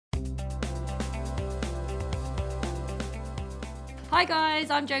Hi guys,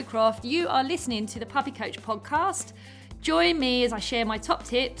 I'm Jo Croft. You are listening to the Puppy Coach podcast. Join me as I share my top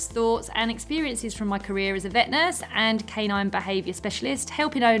tips, thoughts and experiences from my career as a vet nurse and canine behaviour specialist,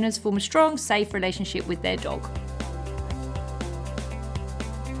 helping owners form a strong, safe relationship with their dog.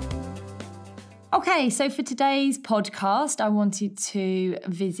 Okay, so for today's podcast, I wanted to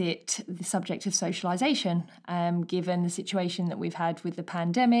visit the subject of socialisation. Given the situation that we've had with the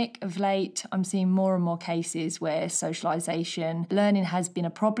pandemic of late, I'm seeing more and more cases where socialisation learning has been a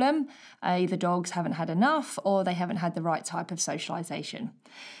problem. Either dogs haven't had enough or they haven't had the right type of socialisation.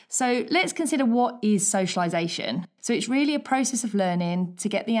 So let's consider what is socialisation. So it's really a process of learning to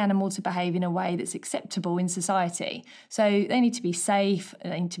get the animal to behave in a way that's acceptable in society. So they need to be safe,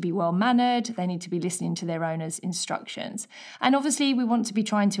 they need to be well-mannered, they need to be listening to their owner's instructions. And obviously we want to be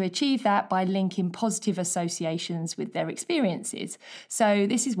trying to achieve that by linking positive associations with their experiences. So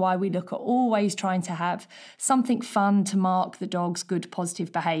this is why we look at always trying to have something fun to mark the dog's good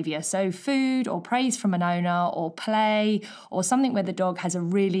positive behaviour. So food or praise from an owner or play or something where the dog has a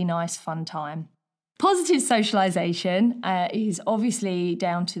really nice fun time. Positive socialisation is obviously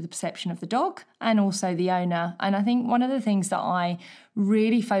down to the perception of the dog and also the owner. And I think one of the things that I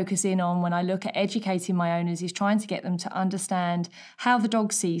really focus in on when I look at educating my owners is trying to get them to understand how the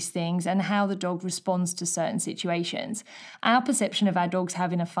dog sees things and how the dog responds to certain situations. Our perception of our dogs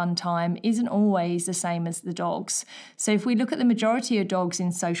having a fun time isn't always the same as the dog's. So if we look at the majority of dogs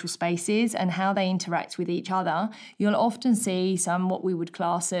in social spaces and how they interact with each other, you'll often see some what we would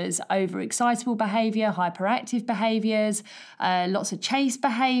class as overexcitable behaviour, hyperactive behaviours, lots of chase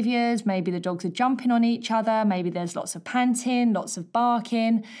behaviours, maybe the dogs are jumping on each other, maybe there's lots of panting, lots of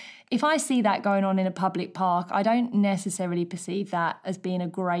barking. If I see that going on in a public park, I don't necessarily perceive that as being a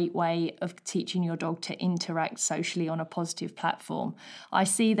great way of teaching your dog to interact socially on a positive platform. I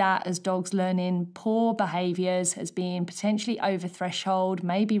see that as dogs learning poor behaviours, as being potentially over threshold,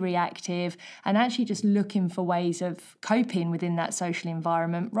 maybe reactive, and actually just looking for ways of coping within that social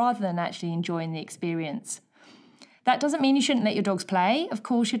environment rather than actually enjoying the experience. That doesn't mean you shouldn't let your dogs play. Of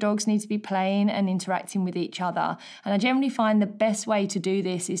course, your dogs need to be playing and interacting with each other. And I generally find the best way to do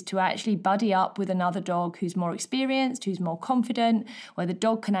this is to actually buddy up with another dog who's more experienced, who's more confident, where the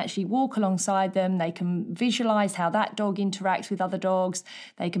dog can actually walk alongside them. They can visualise how that dog interacts with other dogs.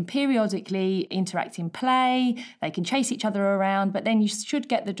 They can periodically interact in play. They can chase each other around, but then you should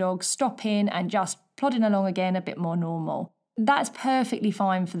get the dog stopping and just plodding along again a bit more normal. That's perfectly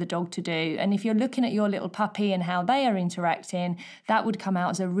fine for the dog to do. And if you're looking at your little puppy and how they are interacting, that would come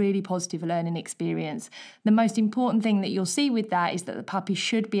out as a really positive learning experience. The most important thing that you'll see with that is that the puppy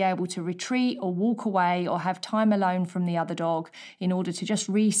should be able to retreat or walk away or have time alone from the other dog in order to just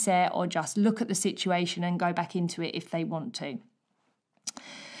reset or just look at the situation and go back into it if they want to.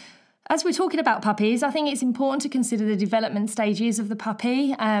 As we're talking about puppies, I think it's important to consider the development stages of the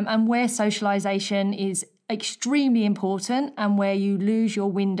puppy and where socialisation is extremely important and where you lose your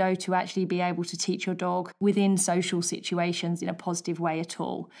window to actually be able to teach your dog within social situations in a positive way at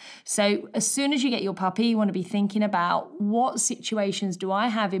all. So as soon as you get your puppy, you want to be thinking about what situations do I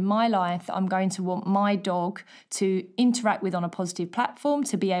have in my life that I'm going to want my dog to interact with on a positive platform,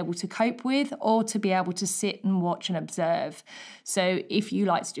 to be able to cope with, or to be able to sit and watch and observe. So if you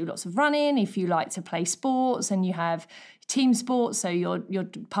like to do lots of running, if you like to play sports and you have team sports, so your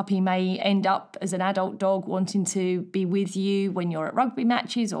puppy may end up as an adult dog wanting to be with you when you're at rugby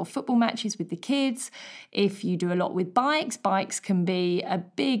matches or football matches with the kids. If you do a lot with bikes can be a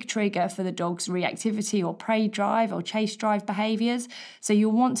big trigger for the dog's reactivity or prey drive or chase drive behaviours. So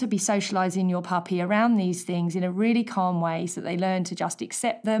you'll want to be socialising your puppy around these things in a really calm way so that they learn to just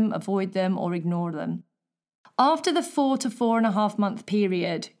accept them, avoid them or ignore them. After the 4 to 4.5 month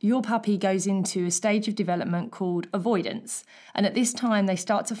period, your puppy goes into a stage of development called avoidance. And at this time, they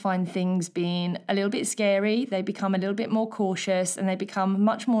start to find things being a little bit scary, they become a little bit more cautious, and they become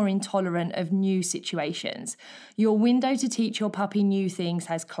much more intolerant of new situations. Your window to teach your puppy new things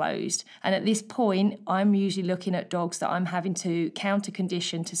has closed. And at this point, I'm usually looking at dogs that I'm having to counter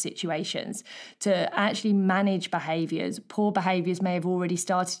condition to situations to actually manage behaviours. Poor behaviours may have already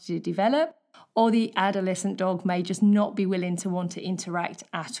started to develop, or the adolescent dog may just not be willing to want to interact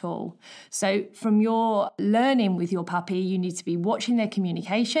at all. So from your learning with your puppy, you need to be watching their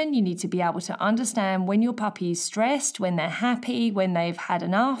communication. You need to be able to understand when your puppy is stressed, when they're happy, when they've had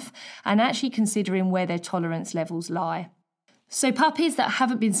enough, and actually considering where their tolerance levels lie. So puppies that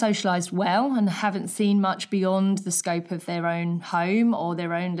haven't been socialised well and haven't seen much beyond the scope of their own home or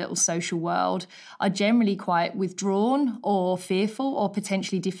their own little social world are generally quite withdrawn or fearful or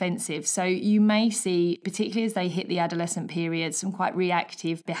potentially defensive. So you may see, particularly as they hit the adolescent period, some quite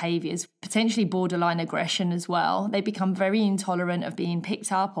reactive behaviours, potentially borderline aggression as well. They become very intolerant of being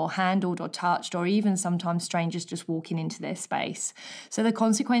picked up or handled or touched, or even sometimes strangers just walking into their space. So the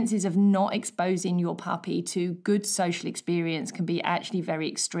consequences of not exposing your puppy to good social experience can be actually very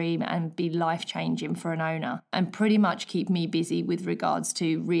extreme and be life-changing for an owner, and pretty much keep me busy with regards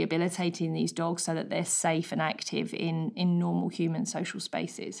to rehabilitating these dogs so that they're safe and active in normal human social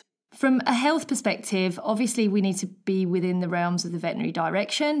spaces. From a health perspective, obviously we need to be within the realms of the veterinary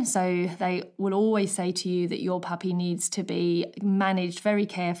direction. So they will always say to you that your puppy needs to be managed very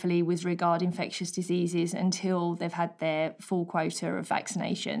carefully with regard infectious diseases until they've had their full quota of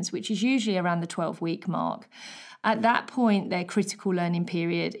vaccinations, which is usually around the 12-week mark. At that point, their critical learning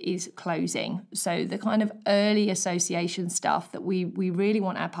period is closing. So the kind of early association stuff that we really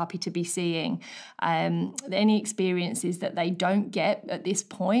want our puppy to be seeing, any experiences that they don't get at this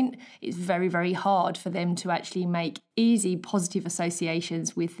point, it's very, very hard for them to actually make easy positive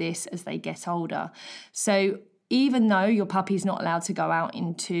associations with this as they get older. So even though your puppy is not allowed to go out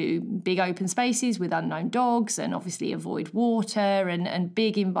into big open spaces with unknown dogs and obviously avoid water and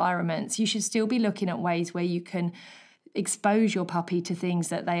big environments, you should still be looking at ways where you can expose your puppy to things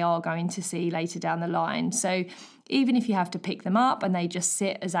that they are going to see later down the line. So even if you have to pick them up and they just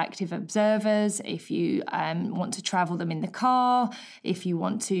sit as active observers, if you want to travel them in the car, if you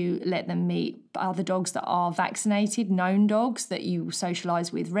want to let them meet other dogs that are vaccinated, known dogs that you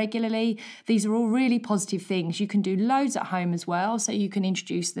socialise with regularly, these are all really positive things. You can do loads at home as well. So you can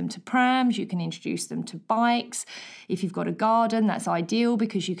introduce them to prams, you can introduce them to bikes. If you've got a garden, that's ideal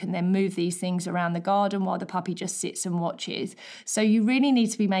because you can then move these things around the garden while the puppy just sits and watches. So you really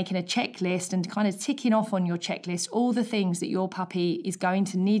need to be making a checklist and kind of ticking off on your checklist all the things that your puppy is going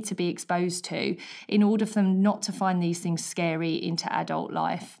to need to be exposed to in order for them not to find these things scary into adult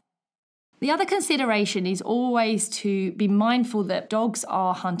life. The other consideration is always to be mindful that dogs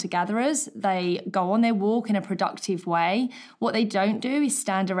are hunter-gatherers. They go on their walk in a productive way. What they don't do is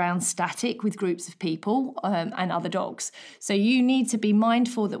stand around static with groups of people and other dogs. So you need to be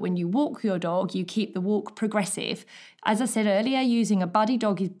mindful that when you walk your dog, you keep the walk progressive. As I said earlier, using a buddy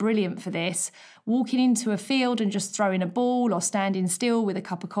dog is brilliant for this. Walking into a field and just throwing a ball or standing still with a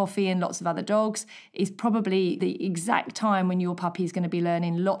cup of coffee and lots of other dogs is probably the exact time when your puppy is going to be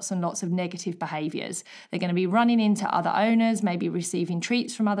learning lots and lots of negative behaviours. They're going to be running into other owners, maybe receiving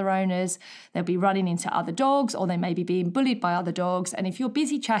treats from other owners. They'll be running into other dogs, or they may be being bullied by other dogs. And if you're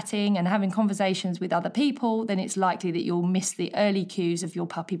busy chatting and having conversations with other people, then it's likely that you'll miss the early cues of your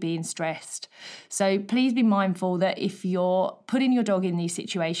puppy being stressed. So please be mindful that if you're putting your dog in these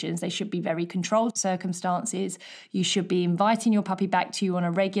situations, they should be very controlled circumstances. You should be inviting your puppy back to you on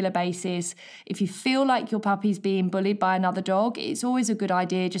a regular basis. If you feel like your puppy's being bullied by another dog, it's always a good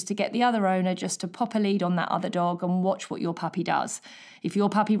idea just to get the other owner just to pop a lead on that other dog and watch what your puppy does. If your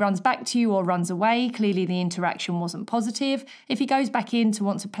puppy runs back to you or runs away, clearly the interaction wasn't positive. If he goes back in to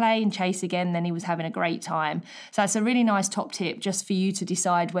want to play and chase again, then he was having a great time. So that's a really nice top tip just for you to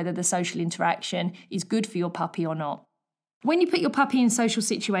decide whether the social interaction is good for your puppy or not. When you put your puppy in social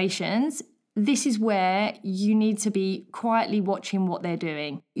situations, this is where you need to be quietly watching what they're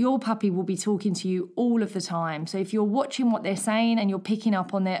doing. Your puppy will be talking to you all of the time. So if you're watching what they're saying and you're picking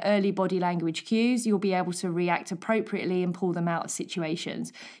up on their early body language cues, you'll be able to react appropriately and pull them out of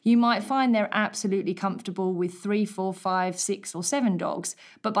situations. You might find they're absolutely comfortable with 3, 4, 5, 6 or 7 dogs,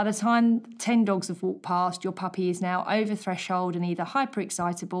 but by the time 10 dogs have walked past, your puppy is now over threshold and either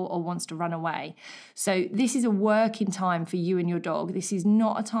hyper-excitable or wants to run away. So this is a working time for you and your dog. This is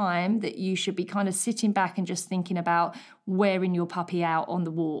not a time that you should be kind of sitting back and just thinking about wearing your puppy out on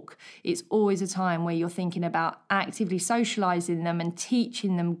the walk. It's always a time where you're thinking about actively socialising them and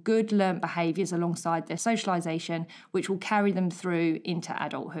teaching them good learnt behaviours alongside their socialisation, which will carry them through into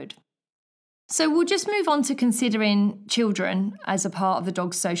adulthood. So we'll just move on to considering children as a part of the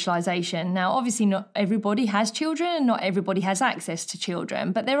dog's socialisation. Now, obviously not everybody has children and not everybody has access to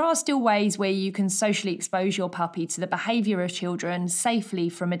children, but there are still ways where you can socially expose your puppy to the behaviour of children safely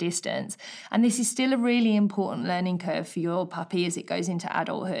from a distance. And this is still a really important learning curve for your puppy as it goes into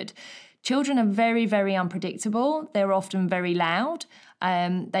adulthood. Children are very, very unpredictable. They're often very loud.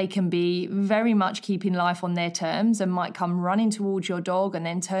 They can be very much keeping life on their terms and might come running towards your dog and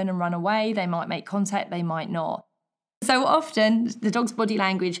then turn and run away. They might make contact, they might not. So often the dog's body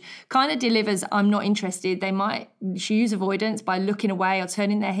language kind of delivers, I'm not interested. They might choose avoidance by looking away or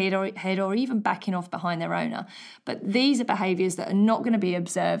turning their head or even backing off behind their owner. But these are behaviours that are not going to be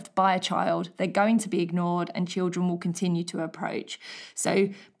observed by a child. They're going to be ignored and children will continue to approach. So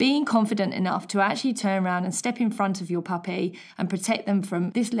being confident enough to actually turn around and step in front of your puppy and protect them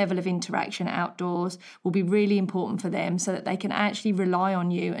from this level of interaction outdoors will be really important for them so that they can actually rely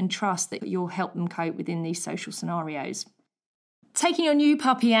on you and trust that you'll help them cope within these social scenarios. Taking your new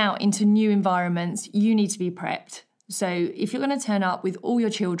puppy out into new environments, you need to be prepped. So if you're going to turn up with all your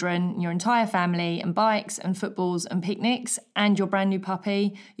children, your entire family, and bikes and footballs and picnics, and your brand new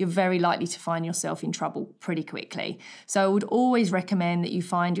puppy, you're very likely to find yourself in trouble pretty quickly. So I would always recommend that you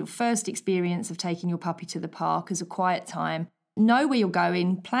find your first experience of taking your puppy to the park as a quiet time. Know where you're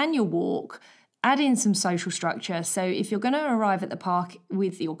going, plan your walk, add in some social structure. So if you're going to arrive at the park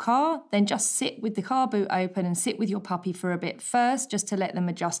with your car, then just sit with the car boot open and sit with your puppy for a bit first, just to let them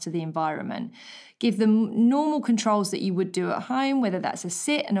adjust to the environment. Give them normal controls that you would do at home, whether that's a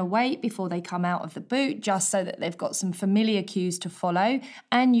sit and a wait before they come out of the boot, just so that they've got some familiar cues to follow,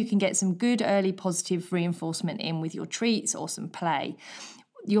 and you can get some good early positive reinforcement in with your treats or some play.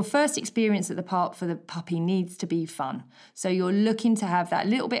 Your first experience at the park for the puppy needs to be fun. So you're looking to have that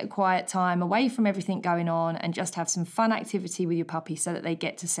little bit of quiet time away from everything going on and just have some fun activity with your puppy so that they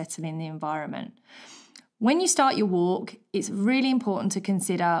get to settle in the environment. When you start your walk, it's really important to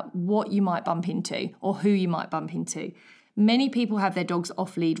consider what you might bump into or who you might bump into. Many people have their dogs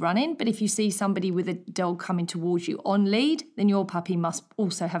off lead running, but if you see somebody with a dog coming towards you on lead, then your puppy must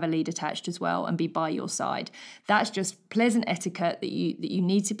also have a lead attached as well and be by your side. That's just pleasant etiquette that you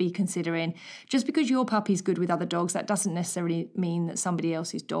need to be considering. Just because your puppy's good with other dogs, that doesn't necessarily mean that somebody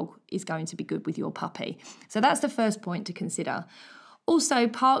else's dog is going to be good with your puppy. So that's the first point to consider. Also,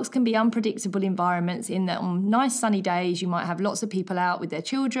 parks can be unpredictable environments in that on nice sunny days you might have lots of people out with their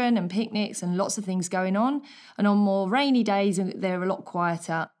children and picnics and lots of things going on, and on more rainy days they're a lot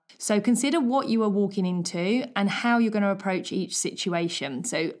quieter. So consider what you are walking into and how you're going to approach each situation.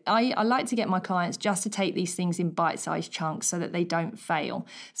 So I like to get my clients just to take these things in bite-sized chunks so that they don't fail.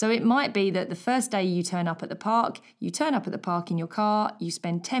 So it might be that the first day you turn up at the park in your car, you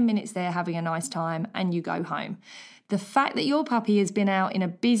spend 10 minutes there having a nice time and you go home. The fact that your puppy has been out in a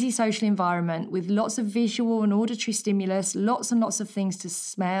busy social environment with lots of visual and auditory stimulus, lots and lots of things to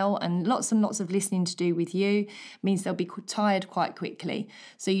smell and lots of listening to do with you means they'll be tired quite quickly.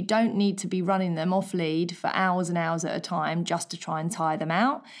 So you don't need to be running them off lead for hours and hours at a time just to try and tire them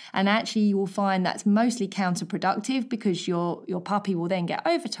out. And actually you will find that's mostly counterproductive because your puppy will then get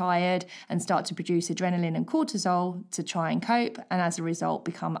overtired and start to produce adrenaline and cortisol to try and cope, and as a result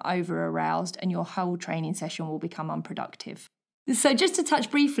become over-aroused, and your whole training session will become unproductive. So just to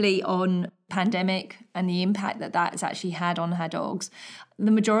touch briefly on pandemic and the impact that has actually had on our dogs,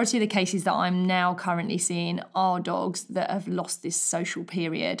 the majority of the cases that I'm now currently seeing are dogs that have lost this social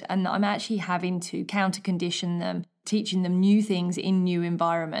period, and I'm actually having to counter condition them, teaching them new things in new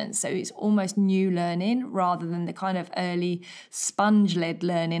environments. So it's almost new learning rather than the kind of early sponge-led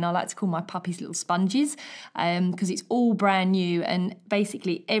learning. I like to call my puppies little sponges because it's all brand new, and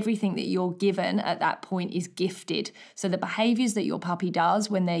basically everything that you're given at that point is gifted. So the behaviours that your puppy does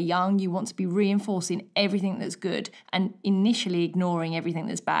when they're young, you want to be reinforcing everything that's good and initially ignoring everything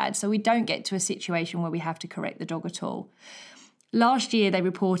that's bad, so we don't get to a situation where we have to correct the dog at all. Last year, they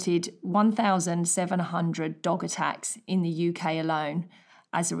reported 1,700 dog attacks in the UK alone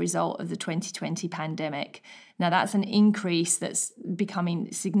as a result of the 2020 pandemic. Now, that's an increase that's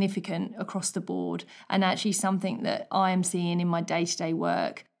becoming significant across the board, and actually something that I am seeing in my day-to-day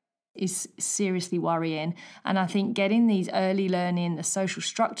work is seriously worrying. And I think getting these early learning, the social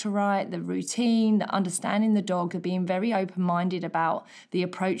structure right, the routine, the understanding the dog, the being very open-minded about the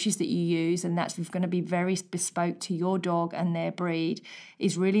approaches that you use, and that's going to be very bespoke to your dog and their breed,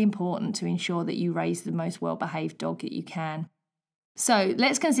 is really important to ensure that you raise the most well-behaved dog that you can. So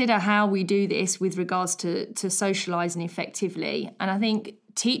let's consider how we do this with regards to socialising effectively. And I think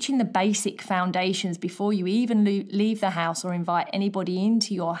teaching the basic foundations before you even leave the house or invite anybody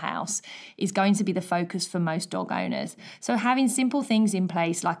into your house is going to be the focus for most dog owners. So having simple things in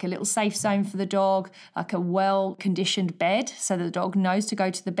place like a little safe zone for the dog, like a well-conditioned bed so the dog knows to go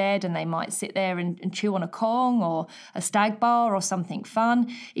to the bed and they might sit there and chew on a Kong or a stag bar or something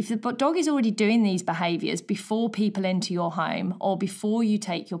fun. If the dog is already doing these behaviours before people enter your home or before you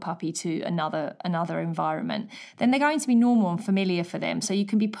take your puppy to another environment, then they're going to be normal and familiar for them. So you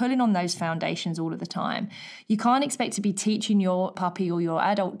can be pulling on those foundations all of the time. You can't expect to be teaching your puppy or your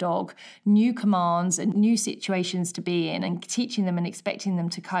adult dog new commands and new situations to be in and teaching them and expecting them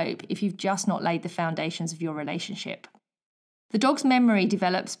to cope if you've just not laid the foundations of your relationship. The dog's memory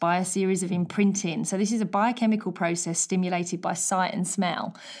develops by a series of imprinting. So this is a biochemical process stimulated by sight and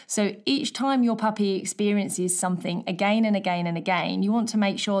smell. So each time your puppy experiences something again and again and again, you want to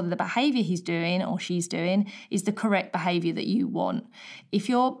make sure that the behaviour he's doing or she's doing is the correct behaviour that you want. If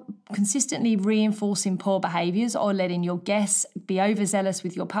you're consistently reinforcing poor behaviours or letting your guests be overzealous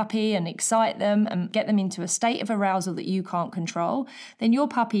with your puppy and excite them and get them into a state of arousal that you can't control, then your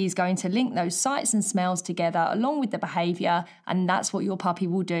puppy is going to link those sights and smells together along with the behaviour. And that's what your puppy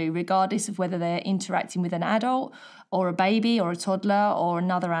will do, regardless of whether they're interacting with an adult or a baby or a toddler or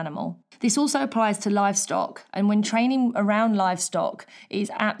another animal. This also applies to livestock. And when training around livestock, it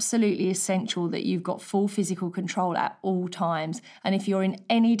is absolutely essential that you've got full physical control at all times. And if you're in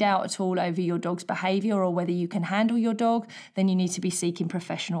any doubt at all over your dog's behaviour or whether you can handle your dog, then you need to be seeking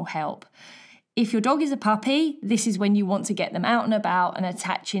professional help. If your dog is a puppy, this is when you want to get them out and about and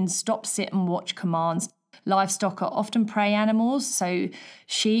attaching stop, sit and watch commands. Livestock are often prey animals, so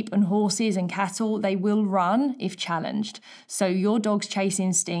sheep and horses and cattle, they will run if challenged. So your dog's chase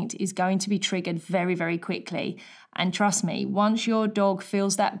instinct is going to be triggered very, very quickly. And trust me, once your dog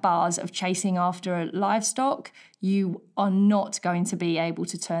feels that buzz of chasing after livestock, you are not going to be able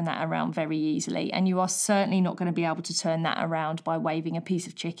to turn that around very easily. And you are certainly not going to be able to turn that around by waving a piece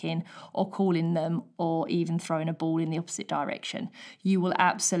of chicken or calling them or even throwing a ball in the opposite direction. You will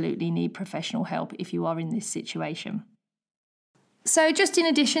absolutely need professional help if you are in this situation. So just in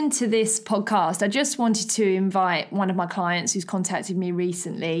addition to this podcast, I just wanted to invite one of my clients who's contacted me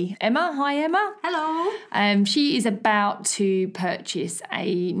recently. Emma. Hi, Emma. Hello. She is about to purchase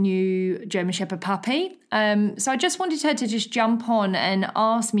a new German Shepherd puppy. So I just wanted her to just jump on and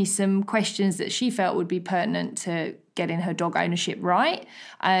ask me some questions that she felt would be pertinent to getting her dog ownership right,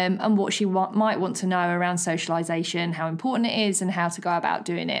 and what she might want to know around socialisation, how important it is and how to go about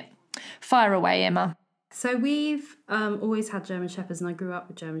doing it. Fire away, Emma. So we've always had German Shepherds and I grew up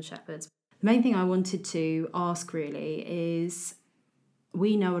with German Shepherds. The main thing I wanted to ask really is,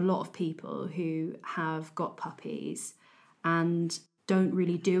 we know a lot of people who have got puppies and don't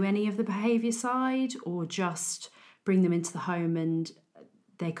really do any of the behaviour side or just bring them into the home and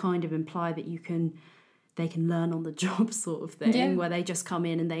they kind of imply that they can learn on the job sort of thing, where they just come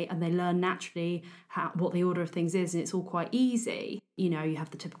in and they learn naturally what the order of things is, and it's all quite easy. You know, you have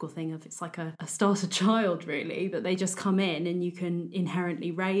the typical thing of it's like a starter child really, that they just come in and you can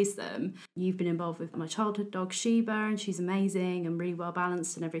inherently raise them. You've been involved with my childhood dog Sheba and she's amazing and really well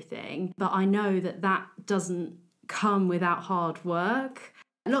balanced and everything, but I know that doesn't come without hard work.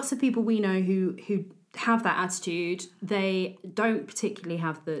 Lots of people we know who have that attitude, they don't particularly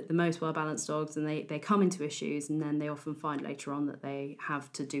have the most well-balanced dogs, and they come into issues and then they often find later on that they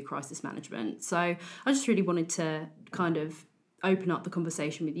have to do crisis management. So I just really wanted to kind of open up the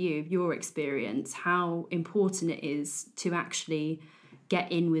conversation with you, your experience, how important it is to actually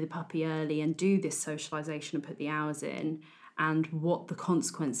get in with a puppy early and do this socialisation and put the hours in, and what the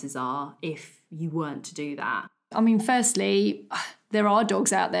consequences are if you weren't to do that. I mean, firstly, there are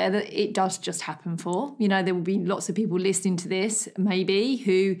dogs out there that it does just happen for. You know, there will be lots of people listening to this, maybe,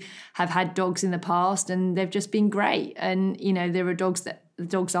 who have had dogs in the past and they've just been great. And, you know, there are dogs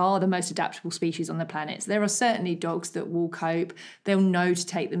are the most adaptable species on the planet. So there are certainly dogs that will cope. They'll know to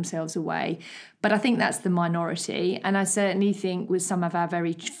take themselves away. But I think that's the minority. And I certainly think with some of our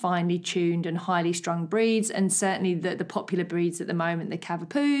very finely tuned and highly strung breeds, and certainly the popular breeds at the moment, the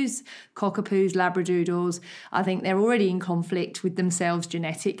Cavapoos, Cockapoos, Labradoodles, I think they're already in conflict with themselves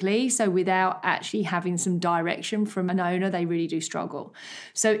genetically. So without actually having some direction from an owner, they really do struggle.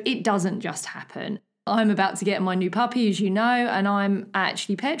 So it doesn't just happen. I'm about to get my new puppy, as you know, and I'm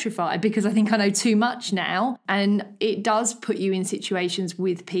actually petrified because I think I know too much now. And it does put you in situations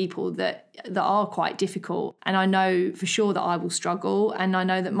with people that are quite difficult. And I know for sure that I will struggle. And I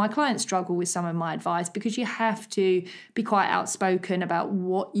know that my clients struggle with some of my advice, because you have to be quite outspoken about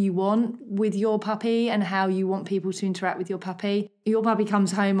what you want with your puppy and how you want people to interact with your puppy. Your puppy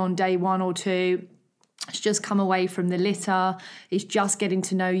comes home on day 1 or 2. It's just come away from the litter, it's just getting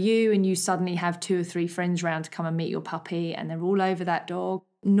to know you, and you suddenly have 2 or 3 friends round to come and meet your puppy, and they're all over that dog,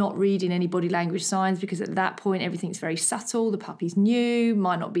 not reading any body language signs, because at that point everything's very subtle. The puppy's new,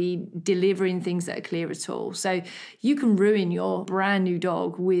 might not be delivering things that are clear at all. So you can ruin your brand new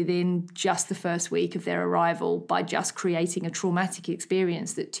dog within just the first week of their arrival by just creating a traumatic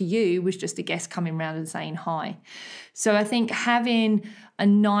experience that to you was just a guest coming round and saying hi. So I think having a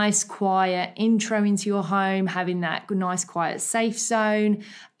nice, quiet intro into your home, having that nice, quiet, safe zone,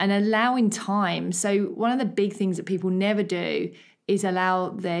 and allowing time. So one of the big things that people never do is allow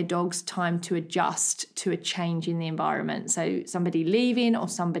their dogs time to adjust to a change in the environment. So somebody leaving or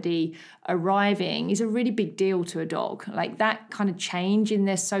somebody arriving is a really big deal to a dog. Like that kind of change in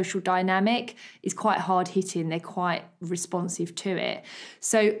their social dynamic is quite hard hitting. They're quite responsive to it.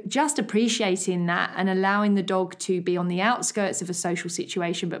 So just appreciating that and allowing the dog to be on the outskirts of a social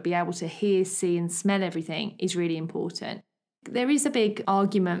situation but be able to hear, see and smell everything is really important. There is a big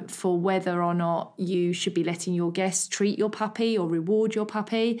argument for whether or not you should be letting your guests treat your puppy or reward your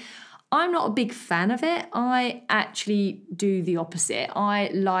puppy. I'm not a big fan of it. I actually do the opposite.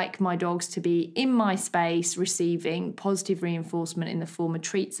 I like my dogs to be in my space, receiving positive reinforcement in the form of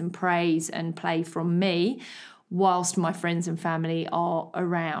treats and praise and play from me, whilst my friends and family are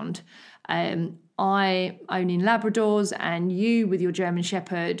around. I own in Labradors, and you with your German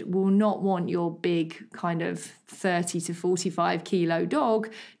Shepherd will not want your big kind of 30 to 45 kilo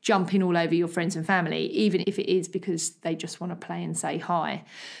dog jumping all over your friends and family, even if it is because they just want to play and say hi.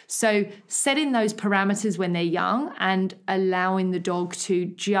 So setting those parameters when they're young and allowing the dog to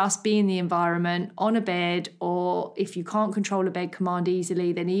just be in the environment on a bed, or if you can't control a bed command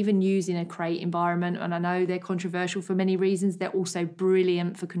easily, then even using a crate environment. And I know they're controversial for many reasons. They're also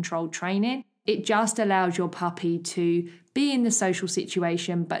brilliant for controlled training. It just allows your puppy to be in the social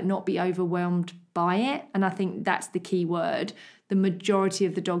situation but not be overwhelmed by it. And I think that's the key word. The majority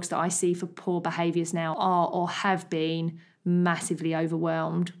of the dogs that I see for poor behaviours now are or have been massively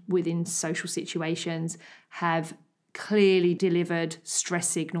overwhelmed within social situations, have clearly delivered stress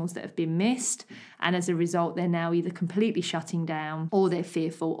signals that have been missed, and as a result they're now either completely shutting down, or they're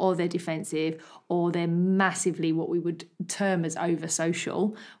fearful, or they're defensive, or they're massively what we would term as over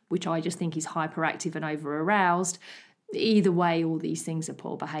social, which I just think is hyperactive and over aroused. Either way, all these things are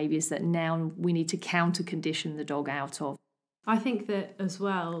poor behaviours that now we need to counter condition the dog out of. I think that as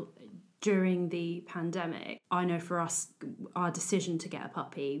well, during the pandemic, I know for us, our decision to get a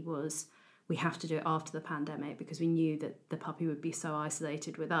puppy was we have to do it after the pandemic, because we knew that the puppy would be so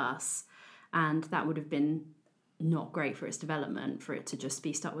isolated with us, and that would have been not great for its development, for it to just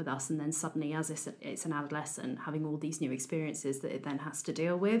be stuck with us, and then suddenly, as it's an adolescent, having all these new experiences that it then has to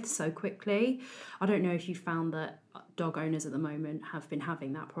deal with so quickly. I don't know if you found that dog owners at the moment have been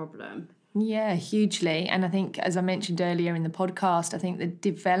having that problem. Yeah, hugely. And I think, as I mentioned earlier in the podcast, I think the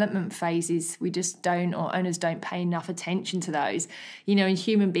development phases, we just don't, or owners don't pay enough attention to those. You know, in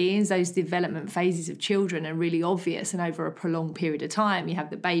human beings, those development phases of children are really obvious and over a prolonged period of time. You have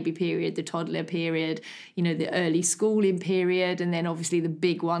the baby period, the toddler period, you know, the early schooling period, and then obviously the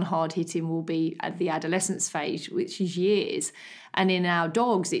big one, hard hitting, will be at the adolescence phase, which is years. And in our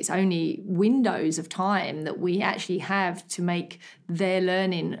dogs, it's only windows of time that we actually have to make their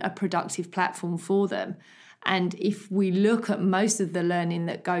learning a productive platform for them. And if we look at most of the learning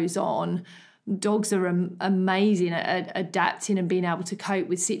that goes on, dogs are amazing at adapting and being able to cope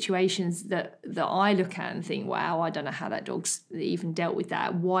with situations that I look at and think, wow, I don't know how that dog's even dealt with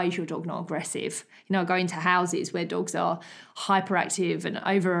that. Why is your dog not aggressive? You know, I go into houses where dogs are hyperactive and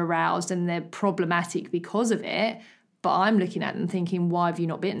over-aroused and they're problematic because of it. But I'm looking at them thinking, why have you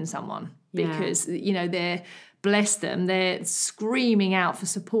not bitten someone? Because, you know, bless them, they're screaming out for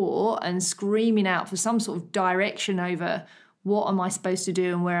support and screaming out for some sort of direction over what am I supposed to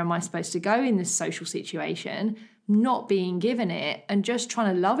do and where am I supposed to go in this social situation, not being given it and just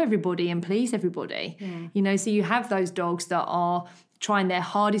trying to love everybody and please everybody. Yeah. You know, so you have those dogs that are trying their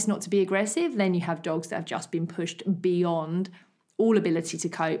hardest not to be aggressive. Then you have dogs that have just been pushed beyond all ability to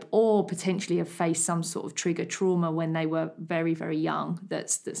cope, or potentially have faced some sort of trigger trauma when they were very, very young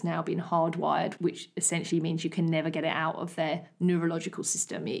that's now been hardwired, which essentially means you can never get it out of their neurological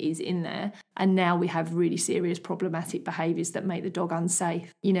system. It is in there. And now we have really serious problematic behaviours that make the dog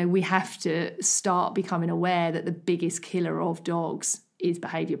unsafe. You know, we have to start becoming aware that the biggest killer of dogs is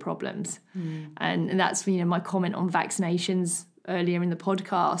behaviour problems. And that's, you know, my comment on vaccinations earlier in the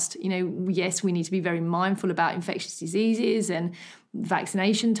podcast. You know, yes, we need to be very mindful about infectious diseases and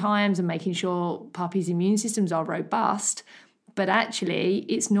vaccination times and making sure puppies' immune systems are robust. But actually,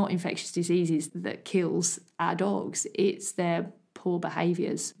 it's not infectious diseases that kills our dogs. It's their poor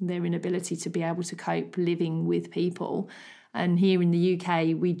behaviours, their inability to be able to cope living with people. And here in the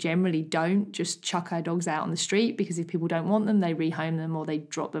UK, we generally don't just chuck our dogs out on the street, because if people don't want them, they rehome them or they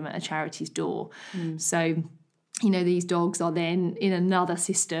drop them at a charity's door. So, you know, these dogs are then in another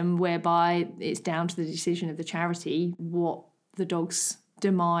system whereby it's down to the decision of the charity what the dog's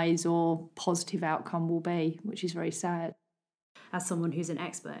demise or positive outcome will be, which is very sad. As someone who's an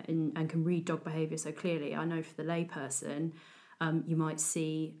expert and can read dog behaviour so clearly, I know for the layperson, You might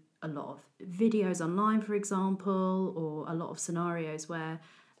see a lot of videos online, for example, or a lot of scenarios where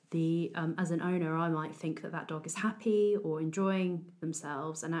as an owner, I might think that dog is happy or enjoying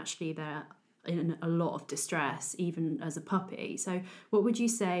themselves, and actually they're in a lot of distress, even as a puppy. So what would you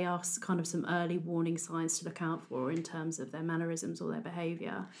say are kind of some early warning signs to look out for in terms of their mannerisms or their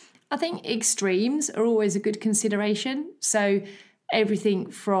behaviour? I think extremes are always a good consideration. So everything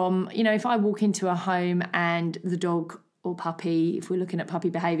from, if I walk into a home and the dog or puppy, if we're looking at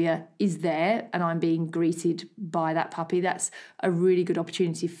puppy behaviour, is there and I'm being greeted by that puppy, that's a really good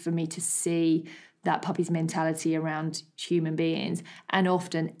opportunity for me to see that puppy's mentality around human beings. And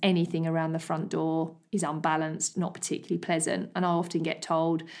often anything around the front door is unbalanced, not particularly pleasant. And I often get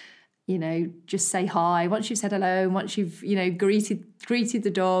told, just say hi. Once you've said hello, once you've, greeted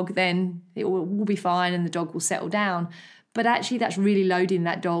the dog, then it will be fine and the dog will settle down. But actually that's really loading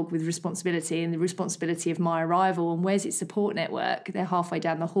that dog with responsibility, and the responsibility of my arrival. And where's its support network? They're halfway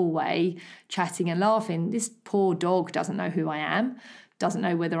down the hallway chatting and laughing. This poor dog doesn't know who I am, doesn't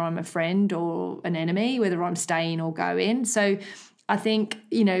know whether I'm a friend or an enemy, whether I'm staying or going. So I think,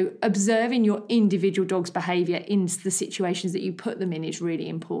 observing your individual dog's behaviour in the situations that you put them in is really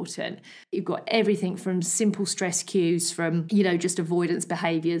important. You've got everything from simple stress cues, from, just avoidance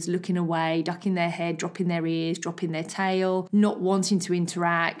behaviours, looking away, ducking their head, dropping their ears, dropping their tail, not wanting to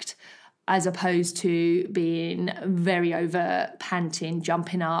interact, as opposed to being very overt, panting,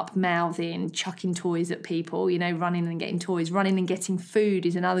 jumping up, mouthing, chucking toys at people, running and getting toys. Running and getting food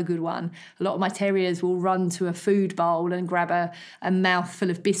is another good one. A lot of my terriers will run to a food bowl and grab a mouthful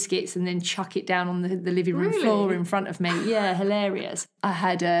of biscuits and then chuck it down on the living room floor in front of me. Yeah, hilarious. I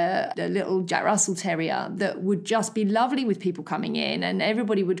had a little Jack Russell Terrier that would just be lovely with people coming in, and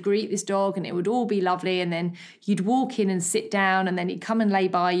everybody would greet this dog and it would all be lovely, and then you'd walk in and sit down and then he'd come and lay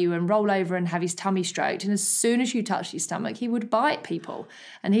by you and roll over and have his tummy stroked, and as soon as you touched his stomach he would bite people,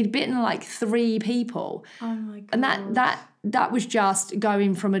 and he'd bitten like 3 people. Oh my God. And that was just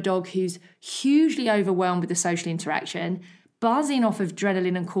going from a dog who's hugely overwhelmed with the social interaction, buzzing off of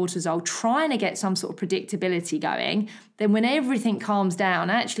adrenaline and cortisol, trying to get some sort of predictability going, then when everything calms down,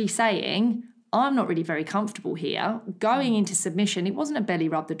 actually saying, I'm not really very comfortable here, going into submission. It wasn't a belly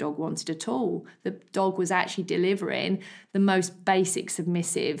rub the dog wanted at all. The dog was actually delivering the most basic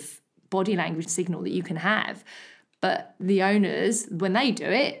submissive body language signal that you can have. But the owners, when they do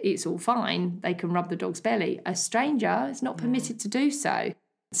it, it's all fine. They can rub the dog's belly. A stranger is not permitted to do so.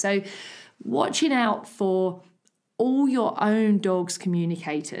 So watching out for all your own dog's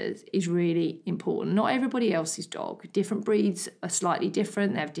communicators is really important. Not everybody else's dog. Different breeds are slightly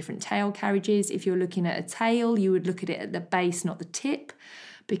different. They have different tail carriages. If you're looking at a tail, you would look at it at the base, not the tip,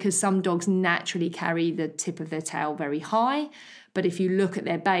 because some dogs naturally carry the tip of their tail very high. But if you look at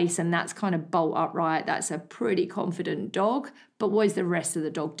their base and that's kind of bolt upright, that's a pretty confident dog. But what is the rest of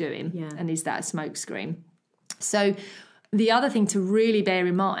the dog doing? Yeah. And is that a smoke screen? So the other thing to really bear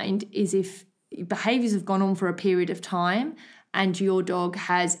in mind is if behaviours have gone on for a period of time and your dog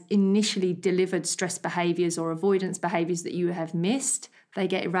has initially delivered stress behaviours or avoidance behaviours that you have missed, they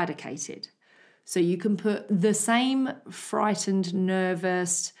get eradicated. So you can put the same frightened,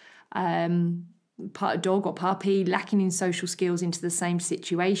 nervous dog or puppy lacking in social skills into the same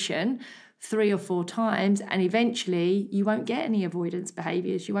situation 3 or 4 times, and eventually you won't get any avoidance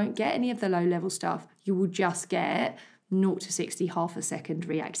behaviours, you won't get any of the low-level stuff. You will just get 0 to 60 half a second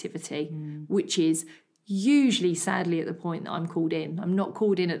reactivity, which is usually, sadly, at the point that I'm called in. I'm not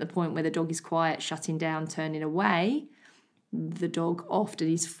called in at the point where the dog is quiet, shutting down, turning away. The dog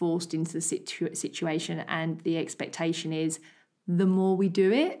often is forced into the situation, and the expectation is the more we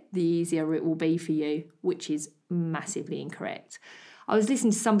do it, the easier it will be for you, which is massively incorrect. I was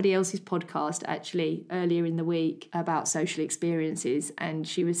listening to somebody else's podcast actually earlier in the week about social experiences, and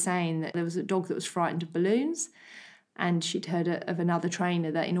she was saying that there was a dog that was frightened of balloons, and she'd heard of another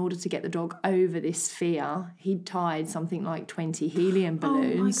trainer that in order to get the dog over this fear, he'd tied something like 20 helium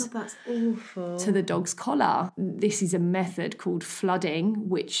balloons. Oh my God, that's awful. To the dog's collar. This is a method called flooding,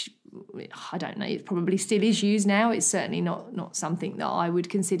 which I don't know, it probably still is used now. It's certainly not something that I would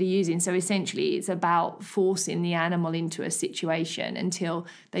consider using. So essentially it's about forcing the animal into a situation until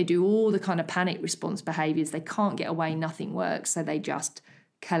they do all the kind of panic response behaviours. They can't get away, nothing works, so they just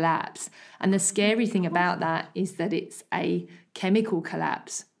collapse. And the scary thing about that is that it's a chemical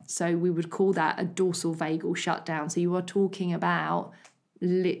collapse. So we would call that a dorsal vagal shutdown. So you are talking about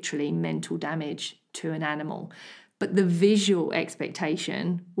literally mental damage to an animal. But the visual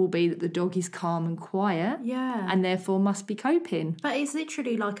expectation will be that the dog is calm and quiet, and therefore must be coping. But it's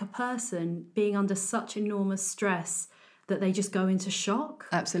literally like a person being under such enormous stress that they just go into shock.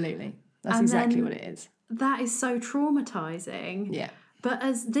 Absolutely. That's exactly what it is. that is so traumatizing. Yeah. But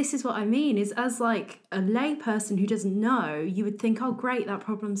this is what I mean, is as like a lay person who doesn't know, you would think, oh, great, that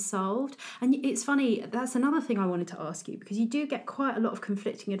problem's solved. And it's funny, that's another thing I wanted to ask you, because you do get quite a lot of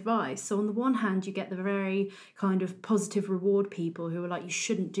conflicting advice. So on the one hand, you get the very kind of positive reward people who are like, you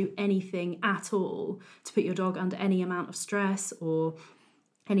shouldn't do anything at all to put your dog under any amount of stress or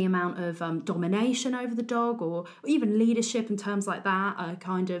any amount of domination over the dog, or even leadership and terms like that.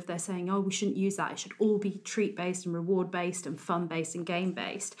 They're saying, oh, we shouldn't use that. It should all be treat-based and reward-based and fun-based and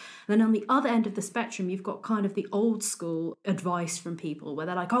game-based. And then on the other end of the spectrum, you've got kind of the old school advice from people where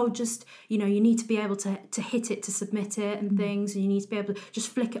they're like, oh, just, you need to be able to hit it to submit it and things, and you need to be able to just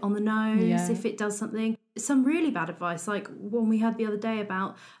flick it on the nose if it does something. Some really bad advice, like one we had the other day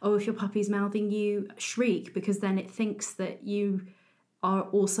about, oh, if your puppy's mouthing you, shriek, because then it thinks that you are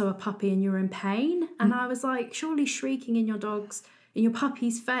also a puppy and you're in pain. And I was like, surely shrieking in your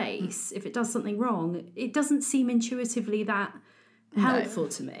puppy's face, if it does something wrong, it doesn't seem intuitively that helpful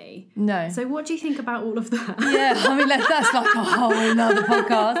to me. No. So what do you think about all of that? Yeah, I mean, that's like a whole another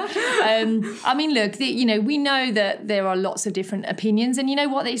podcast. I mean, look, we know that there are lots of different opinions, and you know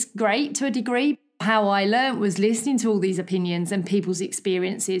what? It's great to a degree. How I learnt was listening to all these opinions and people's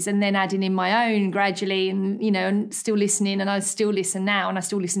experiences, and then adding in my own gradually, and and still listening, and I still listen now, and I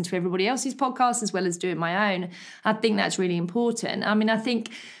still listen to everybody else's podcasts as well as doing my own. I think that's really important. I mean, I think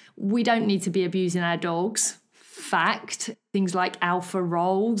we don't need to be abusing our dogs. Fact. Things like alpha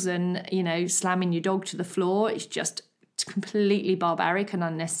rolls and slamming your dog to the floor, it's completely barbaric and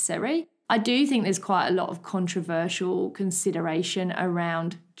unnecessary. I do think there's quite a lot of controversial consideration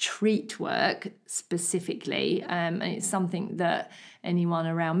around treat work specifically, and it's something that anyone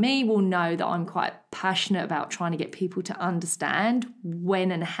around me will know that I'm quite passionate about trying to get people to understand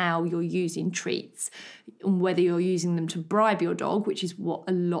when and how you're using treats, and whether you're using them to bribe your dog, which is what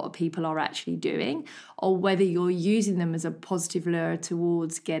a lot of people are actually doing, or whether you're using them as a positive lure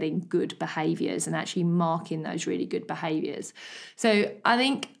towards getting good behaviours and actually marking those really good behaviours. So I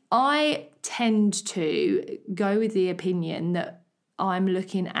think I tend to go with the opinion that I'm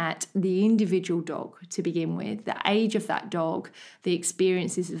looking at the individual dog to begin with, the age of that dog, the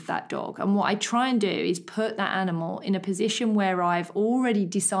experiences of that dog. And what I try and do is put that animal in a position where I've already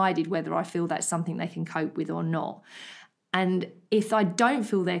decided whether I feel that's something they can cope with or not. And if I don't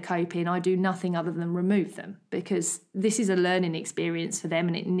feel they're coping, I do nothing other than remove them, because this is a learning experience for them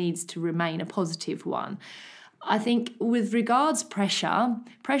and it needs to remain a positive one. I think with regards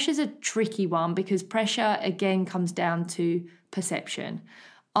pressure's a tricky one, because pressure again comes down to perception.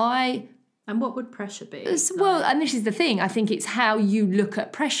 And what would pressure be? Well, and this is the thing, I think it's how you look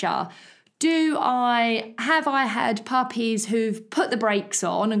at pressure. Have I had puppies who've put the brakes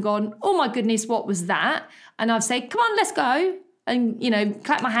on and gone, oh my goodness, what was that? And I've said, come on, let's go. And,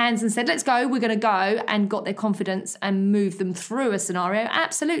 clap my hands and said, let's go, we're going to go, and got their confidence and moved them through a scenario?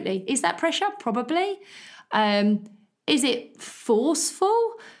 Absolutely. Is that pressure? Probably. Is it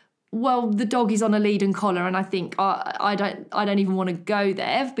forceful? Well, the dog is on a lead and collar, and I think I don't even want to go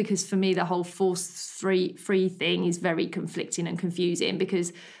there, because for me the whole force-free thing is very conflicting and confusing,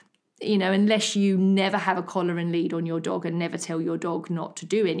 because unless you never have a collar and lead on your dog and never tell your dog not to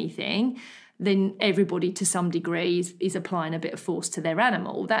do anything, then everybody to some degree is applying a bit of force to their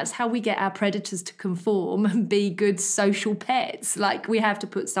animal. That's how we get our predators to conform and be good social pets. Like, we have to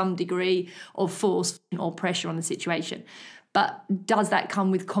put some degree of force or pressure on the situation. But does that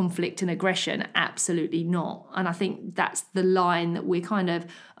come with conflict and aggression? Absolutely not. And I think that's the line that we're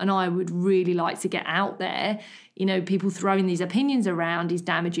and I would really like to get out there. People throwing these opinions around is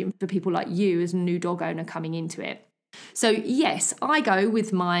damaging for people like you as a new dog owner coming into it. So yes, I go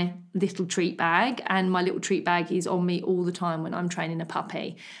with my little treat bag, and my little treat bag is on me all the time when I'm training a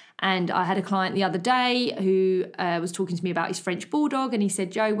puppy. And I had a client the other day who was talking to me about his French Bulldog, and he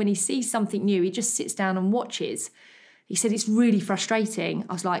said, Jo, when he sees something new, he just sits down and watches. He said, it's really frustrating.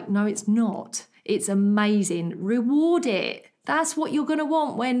 I was like, no, it's not. It's amazing. Reward it. That's what you're going to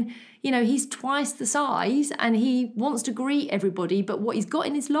want when, he's twice the size and he wants to greet everybody. But what he's got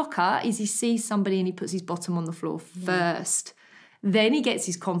in his locker is he sees somebody and he puts his bottom on the floor first. Then he gets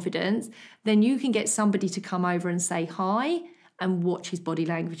his confidence. Then you can get somebody to come over and say hi and watch his body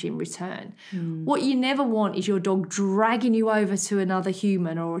language in return. What you never want is your dog dragging you over to another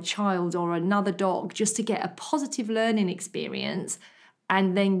human or a child or another dog just to get a positive learning experience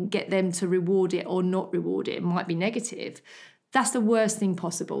and then get them to reward it or not reward it. It might be negative. That's the worst thing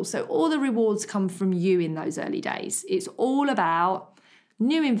possible. So all the rewards come from you in those early days. It's all about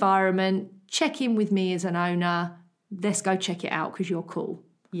new environment, check in with me as an owner, let's go check it out because you're cool.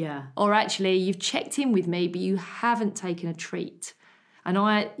 Yeah. Or actually, you've checked in with me, but you haven't taken a treat. And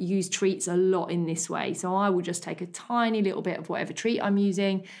I use treats a lot in this way. So I will just take a tiny little bit of whatever treat I'm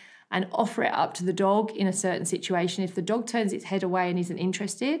using and offer it up to the dog in a certain situation. If the dog turns its head away and isn't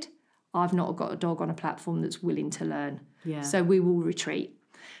interested, I've not got a dog on a platform that's willing to learn. Yeah. So we will retreat.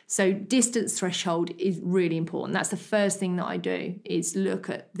 So distance threshold is really important. That's the first thing that I do, is look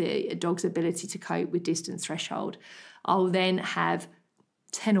at the dog's ability to cope with distance threshold. I'll then have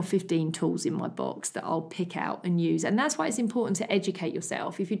 10 or 15 tools in my box that I'll pick out and use. And that's why it's important to educate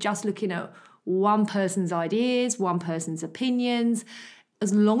yourself. If you're just looking at one person's ideas, one person's opinions,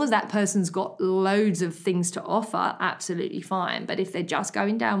 as long as that person's got loads of things to offer, absolutely fine. But if they're just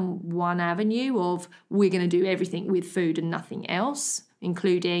going down one avenue of we're going to do everything with food and nothing else,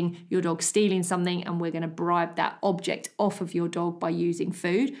 including your dog stealing something and we're going to bribe that object off of your dog by using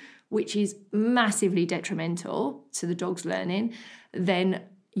food, which is massively detrimental to the dog's learning, then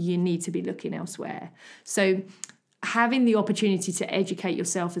you need to be looking elsewhere. So having the opportunity to educate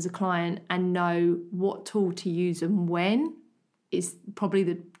yourself as a client and know what tool to use and when is probably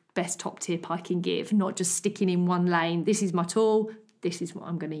the best top tip I can give, not just sticking in one lane. This is my tool, this is what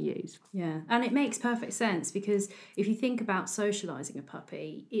I'm going to use. Yeah, and it makes perfect sense, because if you think about socialising a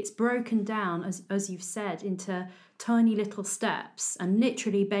puppy, it's broken down, as you've said, into tiny little steps, and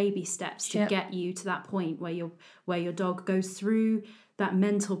literally baby steps to get you to that point where your dog goes through that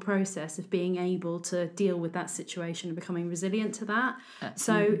mental process of being able to deal with that situation and becoming resilient to that.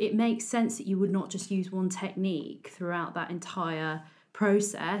 Absolutely. So it makes sense that you would not just use one technique throughout that entire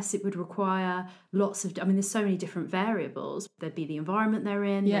process. It would require lots of, there's so many different variables. There'd be the environment they're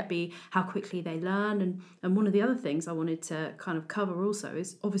in, there'd be how quickly they learn. And one of the other things I wanted to kind of cover also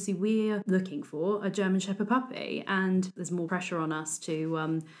is, obviously we're looking for a German Shepherd puppy, and there's more pressure on us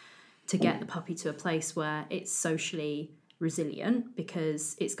to get the puppy to a place where it's socially resilient,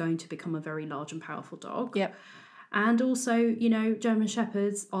 because it's going to become a very large and powerful dog. Yep. And also, German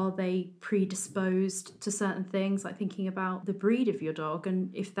Shepherds, are they predisposed to certain things, like thinking about the breed of your dog, and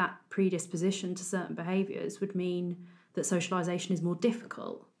if that predisposition to certain behaviours would mean that socialisation is more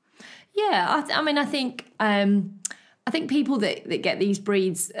difficult? Yeah, I think people that get these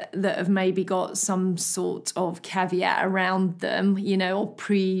breeds that have maybe got some sort of caveat around them, or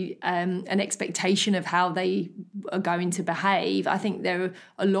an expectation of how they are going to behave, I think they're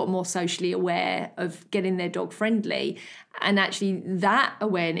a lot more socially aware of getting their dog friendly. And actually that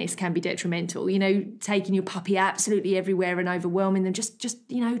awareness can be detrimental, taking your puppy absolutely everywhere and overwhelming them. Just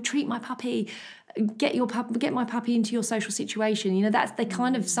treat my puppy. Get my puppy into your social situation.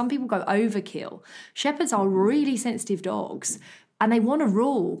 Some people go overkill. Shepherds are really sensitive dogs, and they want a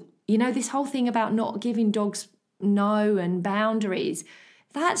rule. This whole thing about not giving dogs no and boundaries,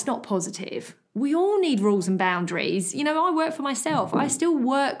 that's not positive. We all need rules and boundaries. I work for myself. I still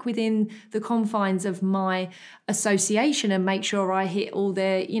work within the confines of my association and make sure I hit all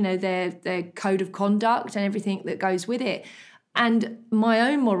their code of conduct and everything that goes with it. And my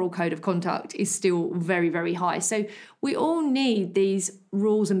own moral code of conduct is still very, very high. So we all need these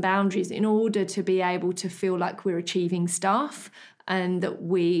rules and boundaries in order to be able to feel like we're achieving stuff and that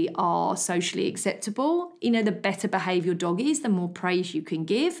we are socially acceptable. The better behave your dog is, the more praise you can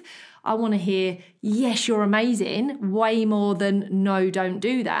give. I want to hear, yes, you're amazing, way more than no, don't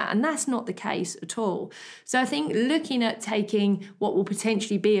do that. And that's not the case at all. So I think looking at taking what will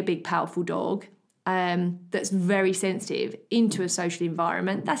potentially be a big, powerful dog that's very sensitive into a social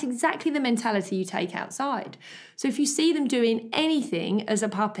environment, that's exactly the mentality you take outside. So if you see them doing anything as a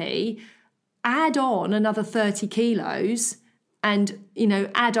puppy, add on another 30 kilos and,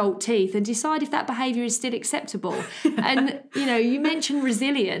 adult teeth, and decide if that behaviour is still acceptable. And, you mentioned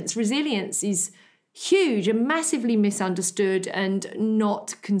resilience. Resilience is huge and massively misunderstood and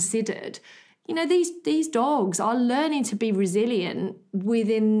not considered. These dogs are learning to be resilient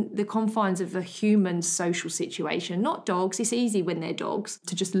within the confines of a human social situation, not dogs. It's easy when they're dogs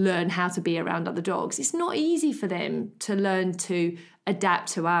to just learn how to be around other dogs. It's not easy for them to learn to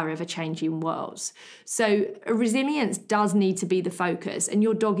adapt to our ever-changing worlds. So resilience does need to be the focus, and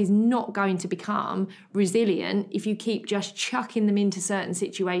your dog is not going to become resilient if you keep just chucking them into certain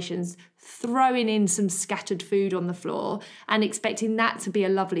situations, throwing in some scattered food on the floor and expecting that to be a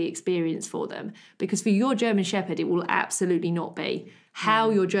lovely experience for them. Because for your German Shepherd, it will absolutely not be. How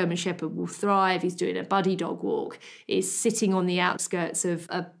your German Shepherd will thrive is doing a buddy dog walk, is sitting on the outskirts of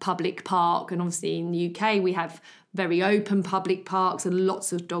a public park. And obviously in the UK, we have very open public parks and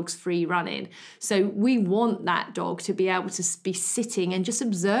lots of dogs free running. So we want that dog to be able to be sitting and just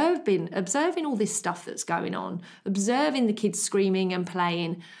observing all this stuff that's going on, observing the kids screaming and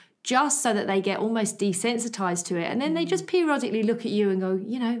playing, just so that they get almost desensitized to it. And then they just periodically look at you and go,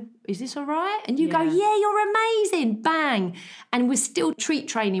 you know, is this all right? And you go, yeah, you're amazing, bang. And we're still treat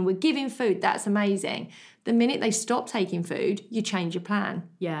training, we're giving food, that's amazing. The minute they stop taking food, you change your plan.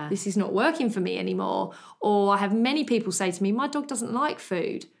 Yeah. This is not working for me anymore. Or I have many people say to me, my dog doesn't like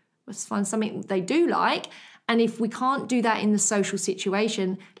food. Let's find something they do like. And if we can't do that in the social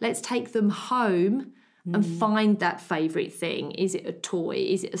situation, let's take them home and find that favourite thing. Is it a toy?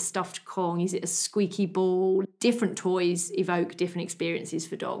 Is it a stuffed Kong? Is it a squeaky ball? Different toys evoke different experiences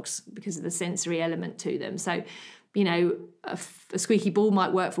for dogs because of the sensory element to them. So, you know, a squeaky ball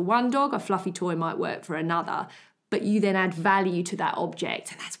might work for one dog, a fluffy toy might work for another, but you then add value to that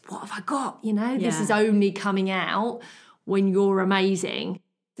object. And that's, what have I got? You know, this is only coming out when you're amazing.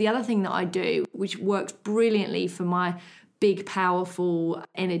 The other thing that I do, which works brilliantly for my big, powerful,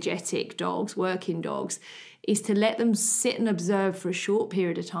 energetic dogs, working dogs, is to let them sit and observe for a short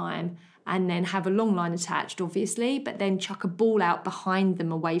period of time and then have a long line attached, obviously, but then chuck a ball out behind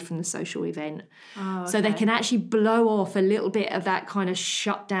them away from the social event. Oh, okay. So they can actually blow off a little bit of that kind of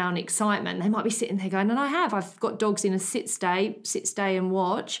shut down excitement. They might be sitting there going, and I've got dogs in a sit, stay and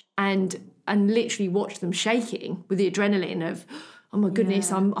watch, and literally watch them shaking with the adrenaline of, oh my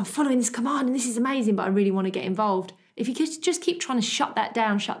goodness, I'm following this command and this is amazing, but I really want to get involved. If you just keep trying to shut that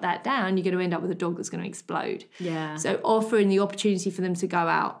down, you're going to end up with a dog that's going to explode. Yeah. So offering the opportunity for them to go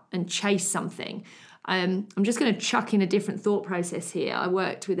out and chase something. I'm just going to chuck in a different thought process here. I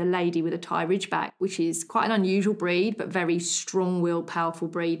worked with a lady with a Thai Ridgeback, which is quite an unusual breed, but very strong-willed, powerful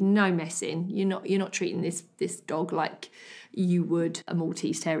breed. No messing. You're not treating this dog like you would a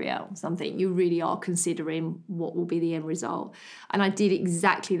Maltese Terrier or something. You really are considering what will be the end result. And I did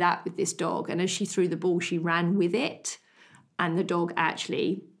exactly that with this dog. And as she threw the ball, she ran with it. And the dog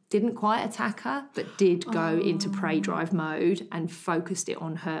actually didn't quite attack her, but did go into prey drive mode and focused it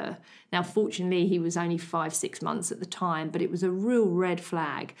on her. Now, fortunately, he was only 5-6 months at the time, but it was a real red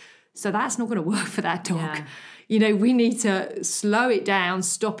flag. So that's not going to work for that dog. Yeah. You know, we need to slow it down,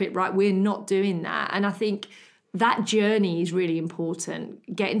 stop it, right? We're not doing that. And I think that journey is really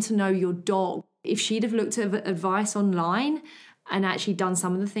important, getting to know your dog. If she'd have looked at advice online and actually done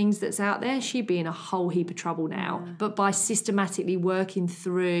some of the things that's out there, she'd be in a whole heap of trouble now. Yeah. But by systematically working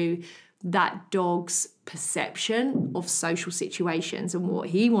through that dog's perception of social situations and what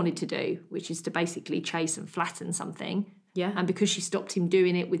he wanted to do, which is to basically chase and flatten something. Yeah. And because she stopped him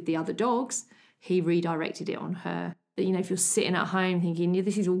doing it with the other dogs, he redirected it on her. You know, if you're sitting at home thinking, yeah,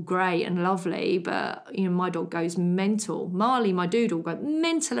 this is all great and lovely, but, you know, my dog goes mental. Marley, my doodle, goes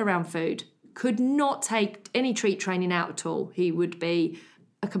mental around food. Could not take any treat training out at all. He would be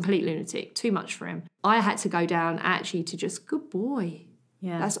a complete lunatic, too much for him. I had to go down actually to just, good boy.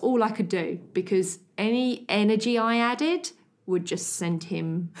 Yeah. That's all I could do, because any energy I added would just send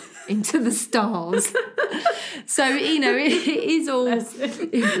him into the stars. So, you know, it is all...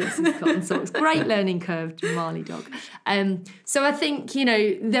 cotton socks. Great learning curve, Marley dog. So I think, you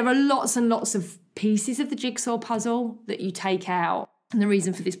know, there are lots and lots of pieces of the jigsaw puzzle that you take out. And the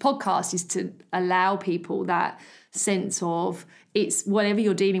reason for this podcast is to allow people that sense of, it's whatever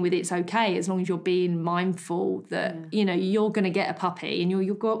you're dealing with, it's okay, as long as you're being mindful that, you know, you're going to get a puppy and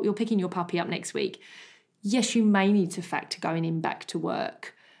you're picking your puppy up next week. Yes, you may need to factor going in back to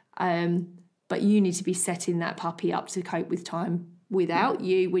work, but you need to be setting that puppy up to cope with time without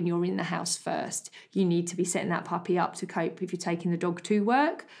you when you're in the house first. You need to be setting that puppy up to cope if you're taking the dog to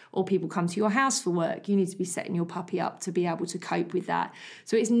work or people come to your house for work. You need to be setting your puppy up to be able to cope with that.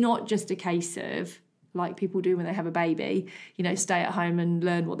 So it's not just a case of, like people do when they have a baby, you know, stay at home and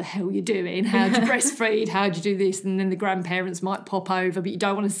learn what the hell you're doing. How do you breastfeed? How do you do this? And then the grandparents might pop over, but you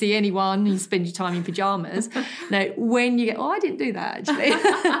don't want to see anyone and you spend your time in pyjamas. No, when you get, I didn't do that actually.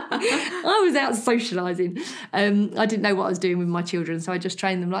 I was out socialising. I didn't know what I was doing with my children, so I just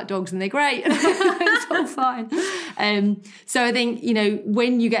trained them like dogs and they're great. It's all fine. So I think, you know,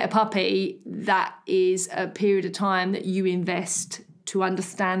 when you get a puppy, that is a period of time that you invest to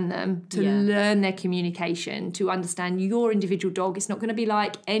understand them, to learn their communication, to understand your individual dog. It's not going to be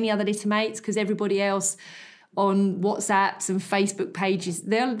like any other litter mates, because everybody else on WhatsApps and Facebook pages,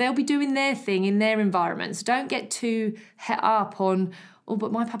 they'll be doing their thing in their environment. So don't get too het up on, oh,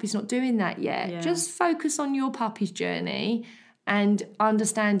 but my puppy's not doing that yet. Yeah. Just focus on your puppy's journey and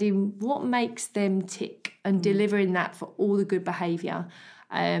understanding what makes them tick and delivering that for all the good behaviour.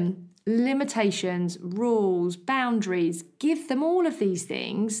 Limitations, rules, boundaries, give them all of these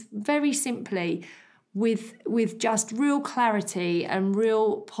things very simply with just real clarity and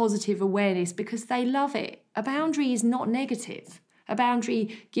real positive awareness, because they love it. A boundary is not negative. A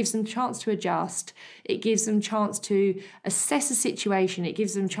boundary gives them a chance to adjust. It gives them a chance to assess a situation. It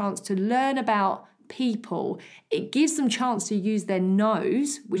gives them a chance to learn about people. It gives them a chance to use their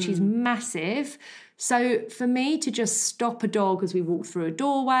nose, which is massive. So for me to just stop a dog as we walk through a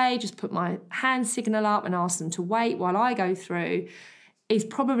doorway, just put my hand signal up and ask them to wait while I go through, is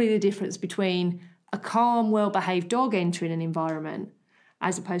probably the difference between a calm, well-behaved dog entering an environment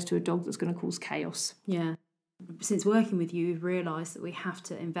as opposed to a dog that's going to cause chaos. Yeah. Since working with you, we've realised that we have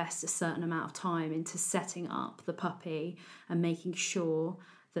to invest a certain amount of time into setting up the puppy and making sure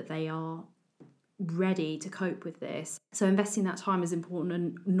that they are ready to cope with this. So investing that time is important,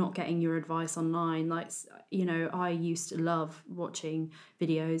 and not getting your advice online. Like, you know, I used to love watching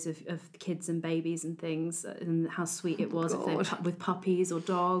videos of kids and babies and things, and how sweet it was if they're with puppies or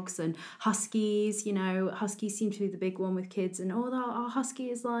dogs, and huskies. You know, huskies seem to be the big one with kids, and our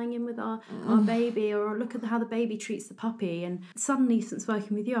husky is lying in with our baby, or look at how the baby treats the puppy. And suddenly, since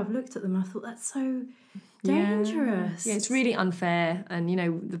working with you, I've looked at them and I thought, that's so dangerous. Yeah, it's really unfair. And, you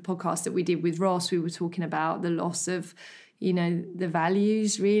know, the podcast that we did with Ross, we were talking about the loss of, you know, the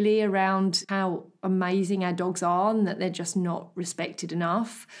values really around how amazing our dogs are and that they're just not respected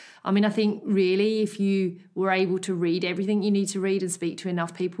enough. I mean, I think really if you were able to read everything you need to read and speak to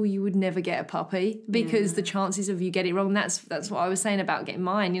enough people, you would never get a puppy, because the chances of you getting it wrong, that's what I was saying about getting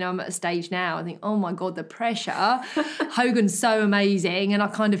mine. You know, I'm at a stage now, I think, oh my God, the pressure. Hogan's so amazing, and I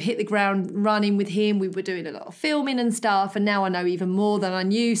kind of hit the ground running with him. We were doing a lot of filming and stuff, and now I know even more than I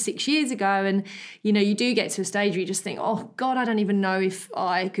knew 6 years ago. And, you know, you do get to a stage where you just think, oh God, I don't even know if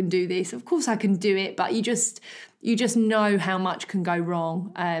I can do this. Of course I can do it, but you just know how much can go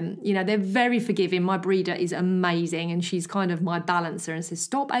wrong. You know, they're very forgiving. My breeder is amazing, and she's kind of my balancer and says,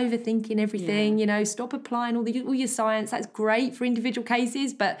 stop overthinking everything, you know, stop applying all your science. That's great for individual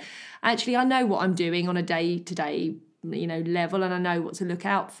cases, but actually I know what I'm doing on a day-to-day, you know, level, and I know what to look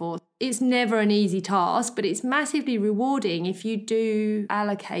out for. It's never an easy task, but it's massively rewarding if you do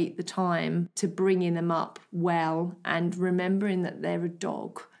allocate the time to bringing them up well and remembering that they're a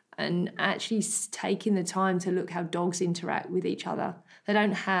dog, and actually taking the time to look how dogs interact with each other. They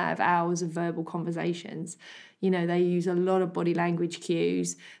don't have hours of verbal conversations. You know, they use a lot of body language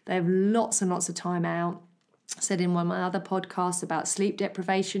cues. They have lots and lots of time out. I said in one of my other podcasts about sleep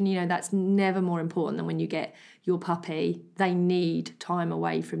deprivation, you know, that's never more important than when you get your puppy. They need time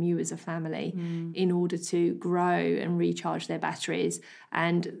away from you as a family in order to grow and recharge their batteries.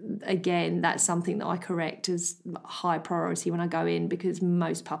 And again, that's something that I correct as high priority when I go in, because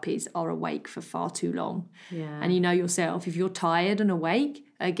most puppies are awake for far too long. Yeah. And you know yourself, if you're tired and awake,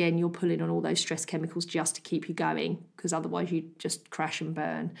 again, you're pulling on all those stress chemicals just to keep you going, because otherwise you just crash and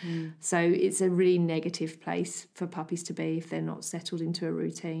burn. So it's a really negative place for puppies to be if they're not settled into a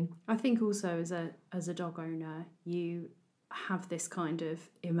routine. I think also as a dog owner, you have this kind of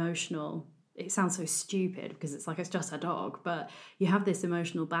emotional, it sounds so stupid because it's like it's just a dog, but you have this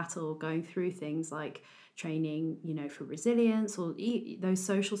emotional battle going through things like training, you know, for resilience, or those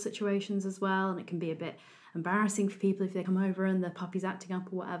social situations as well. And it can be a bit embarrassing for people if they come over and the puppy's acting up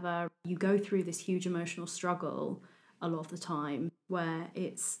or whatever. You go through this huge emotional struggle a lot of the time, where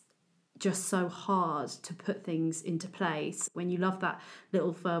it's just so hard to put things into place when you love that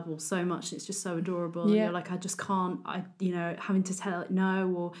little verbal so much, and it's just so adorable. And you're like, I just can't, you know, having to tell it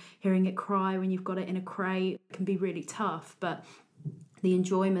no, or hearing it cry when you've got it in a crate can be really tough. But the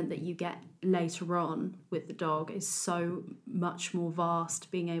enjoyment that you get later on with the dog is so much more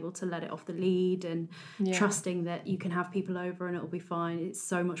vast, being able to let it off the lead and trusting that you can have people over and it'll be fine. It's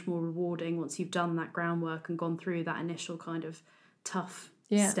so much more rewarding once you've done that groundwork and gone through that initial kind of tough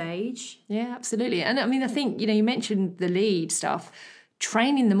stage. Yeah, absolutely. And I mean, I think, you know, you mentioned the lead stuff.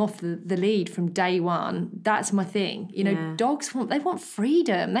 Training them off the lead from day one, that's my thing. You know, dogs want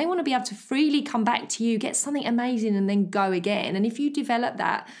freedom. They want to be able to freely come back to you, get something amazing, and then go again. And if you develop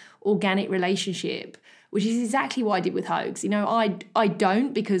that organic relationship, which is exactly what I did with Hogs. You know, I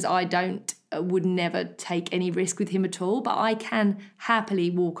don't, because I would never take any risk with him at all, but I can happily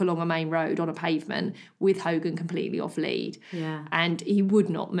walk along a main road on a pavement with Hogan completely off lead. Yeah. And he would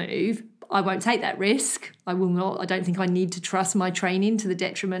not move. I won't take that risk. I will not. I don't think I need to trust my training to the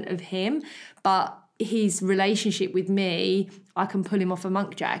detriment of him. But his relationship with me, I can pull him off a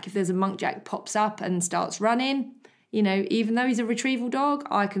munkjack. If there's a munkjack pops up and starts running, you know, even though he's a retrieval dog,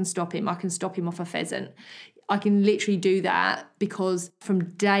 I can stop him. I can stop him off a pheasant. I can literally do that because from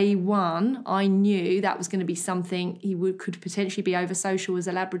day one, I knew that was going to be something he could potentially be over social as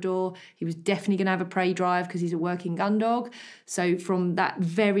a Labrador. He was definitely going to have a prey drive because he's a working gun dog. So from that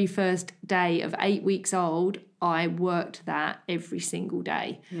very first day of 8 weeks old, I worked that every single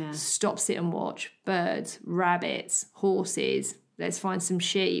day. Yeah. Stop, sit and watch. Birds, rabbits, horses. let's find some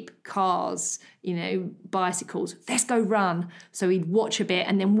sheep, cars, bicycles, let's go run. So he'd watch a bit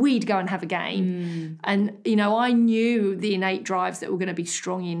and then we'd go and have a game. And, I knew the innate drives that were going to be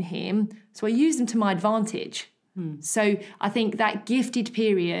strong in him. So I used them to my advantage. So I think that gifted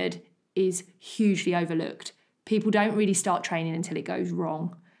period is hugely overlooked. People don't really start training until it goes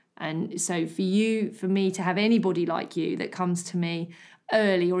wrong. And so for me to have anybody like you that comes to me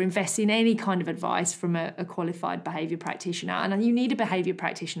early or invests in any kind of advice from a qualified behaviour practitioner, and you need a behaviour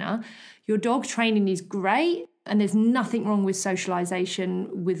practitioner, your dog training is great, and there's nothing wrong with socialisation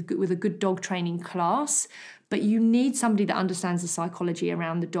with a good dog training class, but you need somebody that understands the psychology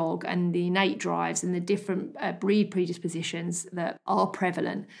around the dog and the innate drives and the different breed predispositions that are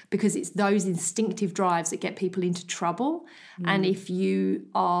prevalent, because it's those instinctive drives that get people into trouble. And if you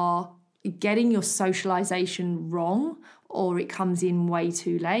are getting your socialisation wrong or it comes in way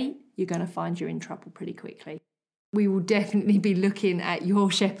too late, you're going to find you're in trouble pretty quickly. We will definitely be looking at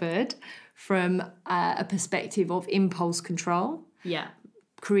your shepherd from a perspective of impulse control. Yeah.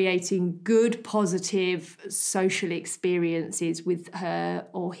 Creating good, positive social experiences with her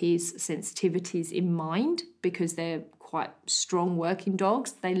or his sensitivities in mind, because they're quite strong working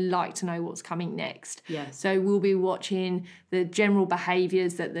dogs. They like to know what's coming next. Yes. So we'll be watching the general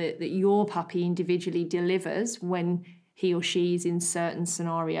behaviours that your puppy individually delivers when he or she is in certain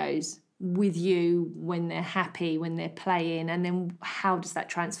scenarios with you, when they're happy, when they're playing, and then how does that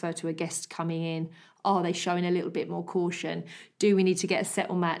transfer to a guest coming in? Are they showing a little bit more caution? Do we need to get a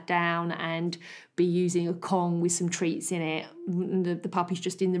settle mat down and be using a Kong with some treats in it? The puppy's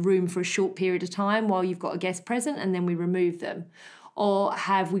just in the room for a short period of time while you've got a guest present, and then we remove them. Or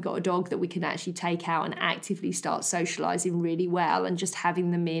have we got a dog that we can actually take out and actively start socialising really well, and just having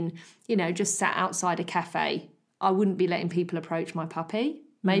them in, just sat outside a cafe? I wouldn't be letting people approach my puppy.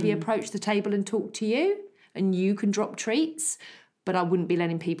 Maybe approach the table and talk to you, and you can drop treats. But I wouldn't be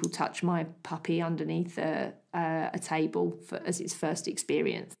letting people touch my puppy underneath a table as its first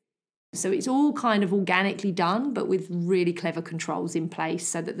experience. So it's all kind of organically done, but with really clever controls in place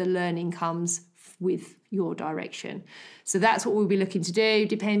so that the learning comes with your direction. So that's what we'll be looking to do.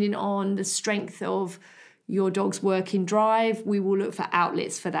 Depending on the strength of your dog's working drive, we will look for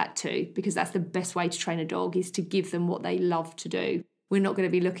outlets for that too, because that's the best way to train a dog, is to give them what they love to do. We're not going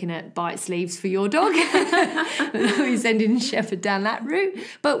to be looking at bite sleeves for your dog. We're sending a shepherd down that route.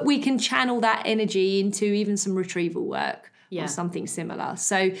 But we can channel that energy into even some retrieval work or something similar.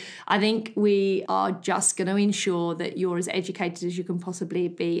 So I think we are just going to ensure that you're as educated as you can possibly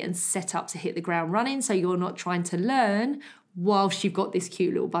be and set up to hit the ground running, so you're not trying to learn whilst you've got this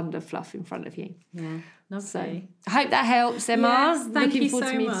cute little bundle of fluff in front of you. Yeah, lovely. So I hope that helps, Emma. Yes, thank you so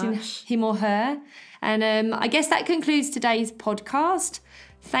much. Looking forward to meeting him or her. And I guess that concludes today's podcast.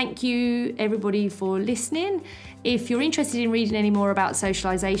 Thank you, everybody, for listening. If you're interested in reading any more about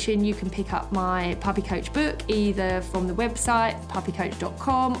socialisation, you can pick up my Puppy Coach book either from the website,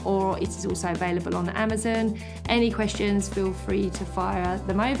 puppycoach.com, or it is also available on Amazon. Any questions, feel free to fire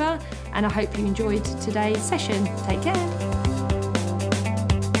them over. And I hope you enjoyed today's session. Take care.